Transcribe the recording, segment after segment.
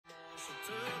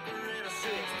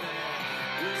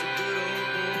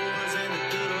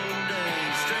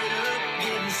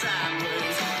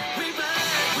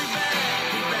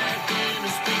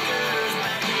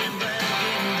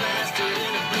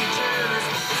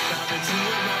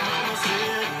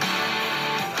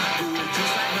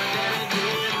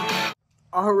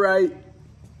Alright,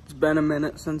 it's been a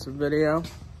minute since a video,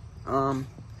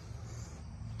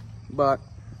 but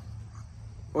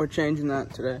we're changing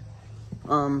that today.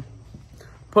 Gonna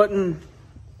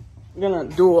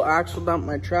dual axle dump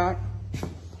my truck.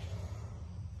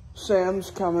 Sam's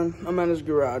coming. I'm at his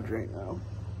garage right now.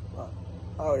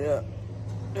 Oh yeah,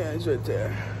 he's right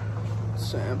there,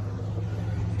 Sam.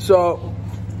 So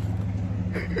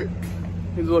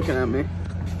he's looking at me,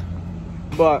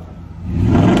 but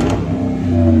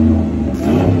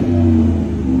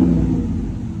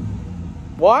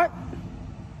what?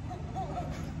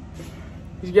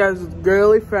 He's got his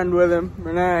girly friend with him,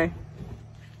 Renee.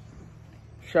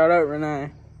 Shout out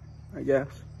Renee, I guess.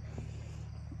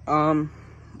 We'll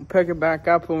pick it back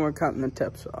up when we're cutting the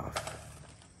tips off.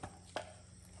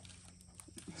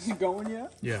 Is he going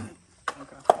yet? Yeah.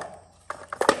 Okay.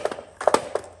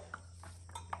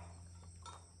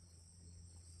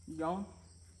 You going?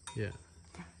 Yeah.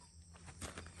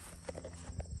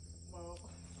 Well,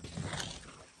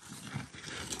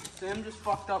 Sam just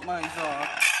fucked up my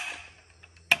exhaust,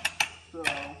 so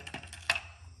I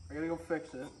gotta go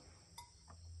fix it.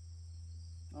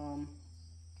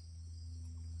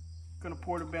 Gonna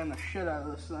porta band the shit out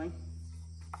of this thing.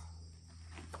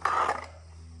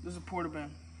 This is a porta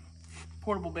band.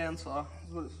 Portable bandsaw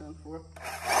is what it stands for.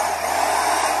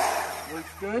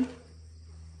 Works good.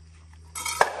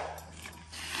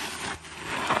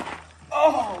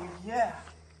 Oh yeah.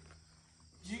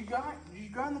 Did you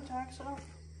grind the tacks off?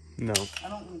 No. I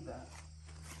don't need that.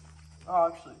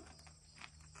 Oh, actually,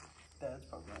 Dad's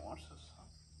probably gonna watch this.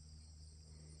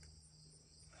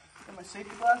 Got my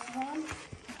safety glasses on.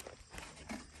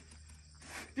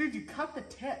 Dude, you cut the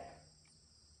tip.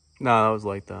 No, that was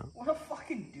like that. What a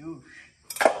fucking douche.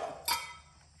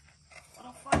 What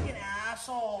a fucking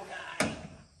asshole, guy.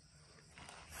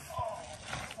 Oh,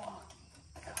 fucking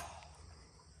God.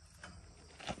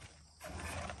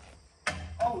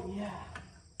 Oh, yeah.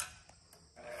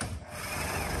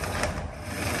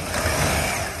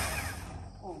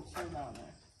 Oh, slow down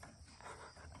there.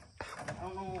 I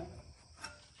don't know.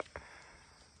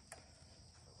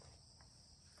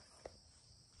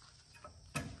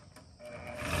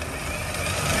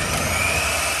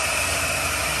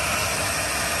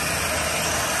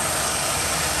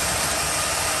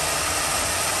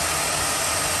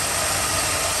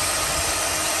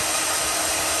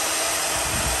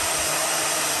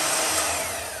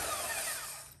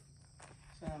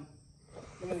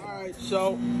 Alright,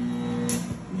 so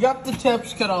we got the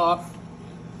tips cut off.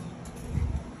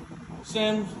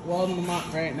 Sam's welding them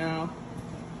up right now.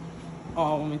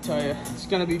 Oh, let me tell you, it's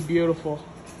gonna be beautiful.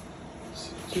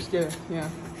 Just get a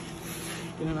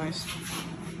nice.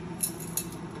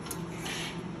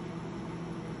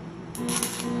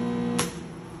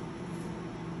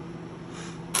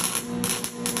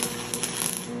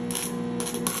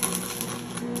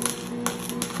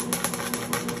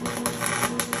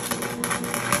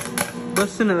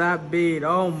 Listen to that bead,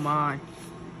 oh my.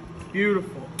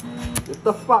 Beautiful. Get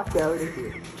the fuck out of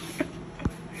here.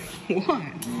 What?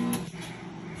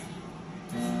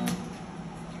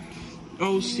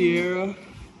 Oh, Sierra.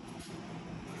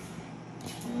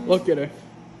 Look at her.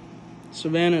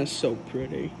 Savanna is so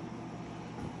pretty.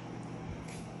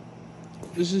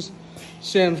 This is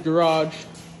Sam's garage.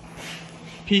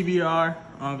 PBR,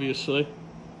 obviously.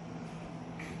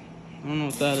 I don't know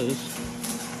what that is.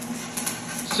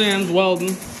 Sam's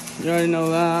welding. You already know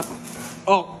that.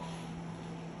 Oh.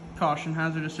 Caution,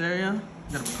 hazardous area.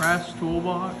 We got a press,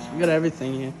 toolbox. We got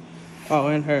everything here. Oh,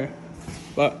 and her.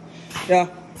 But, yeah.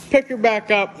 Pick her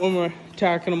back up when we're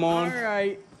tacking them on.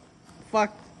 Alright.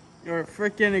 Fuck. Your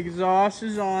freaking exhaust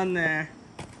is on there.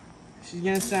 She's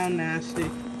gonna sound nasty.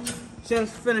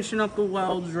 Sam's finishing up the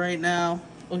welds right now.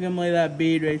 Look at him lay that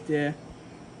bead right there.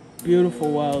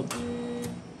 Beautiful welds.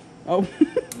 Oh.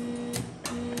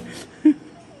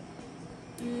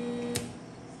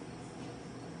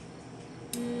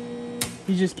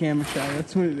 He's just camera shy,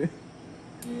 that's what it is.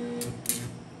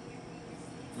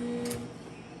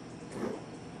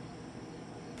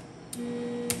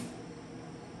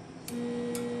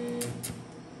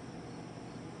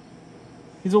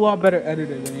 He's a lot better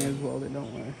editor than he is welded,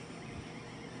 don't worry.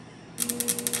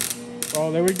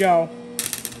 Oh, there we go.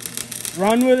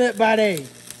 Run with it, buddy.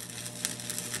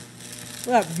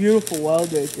 Look at that beautiful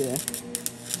weld right there.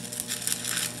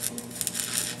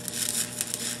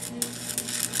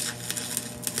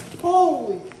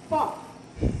 Holy fuck!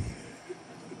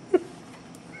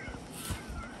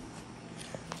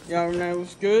 Yeah, that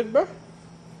was good, bro.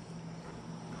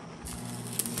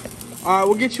 Alright,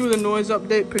 we'll get you with a noise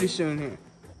update pretty soon here.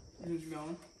 Who's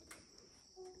going?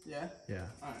 Yeah? Yeah.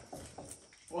 Alright.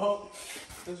 Well,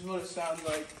 This is what it sounds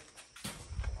like.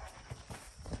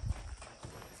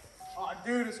 Oh,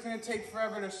 dude, it's gonna take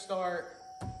forever to start.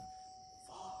 Fuck.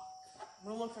 I'm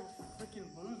gonna look like a freaking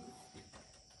loser.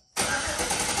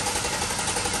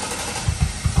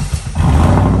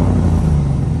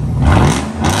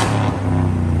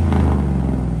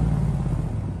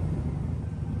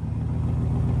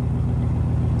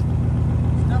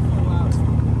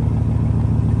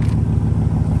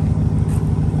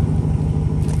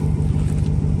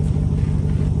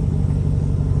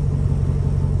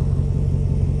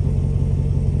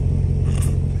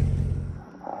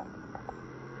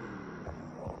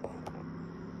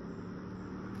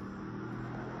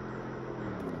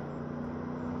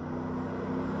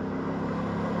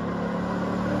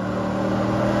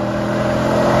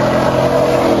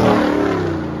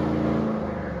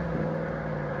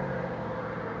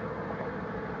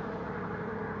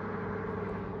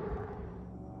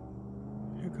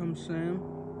 Here comes Sam.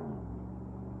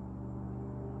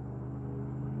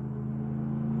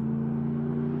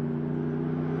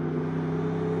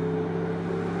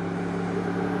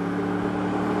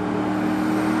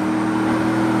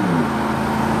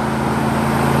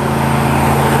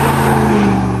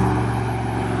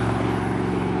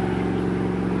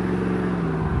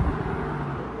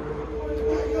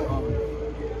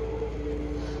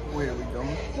 Wait, are we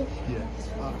going? Yeah.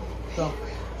 So,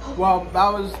 well,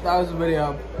 that was the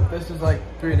video. This is like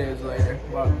 3 days later,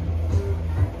 but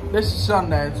this is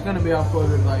Sunday. It's gonna be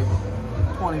uploaded like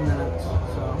 20 minutes.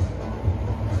 So,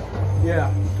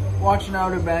 yeah, watching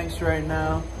Outer Banks right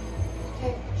now.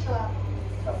 It's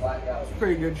a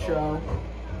pretty good show.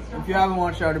 If you haven't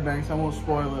watched Outer Banks, I won't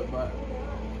spoil it, but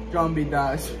John B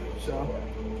dies. So,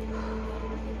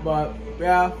 but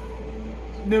yeah,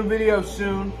 new video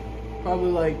soon.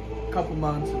 Probably like a couple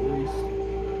months at least.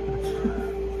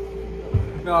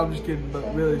 No, I'm just kidding,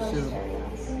 but really soon.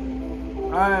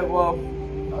 Alright, well,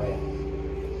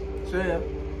 see ya.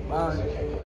 Bye.